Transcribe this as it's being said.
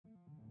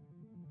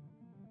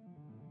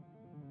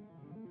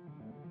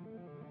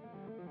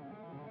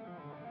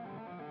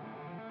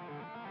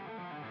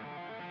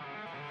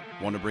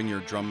Want to bring your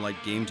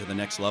DrumLite game to the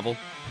next level?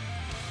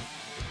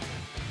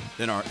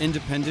 Then our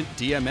independent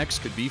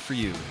DMX could be for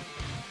you.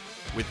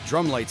 With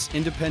DrumLite's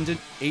independent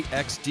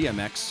 8X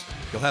DMX,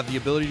 you'll have the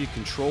ability to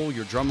control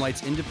your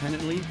DrumLites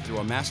independently through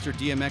a master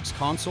DMX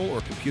console or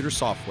computer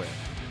software.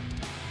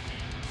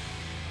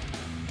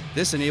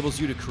 This enables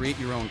you to create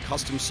your own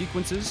custom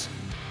sequences,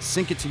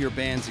 sync it to your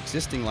band's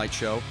existing light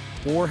show,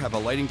 or have a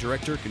lighting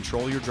director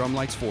control your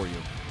DrumLites for you.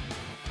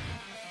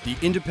 The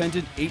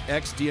independent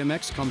 8X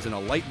DMX comes in a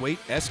lightweight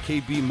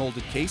SKB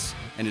molded case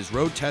and is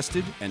road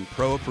tested and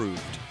pro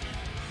approved.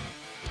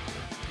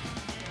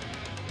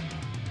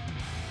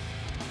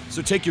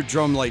 So take your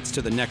DrumLites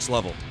to the next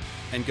level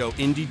and go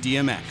indie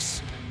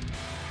DMX.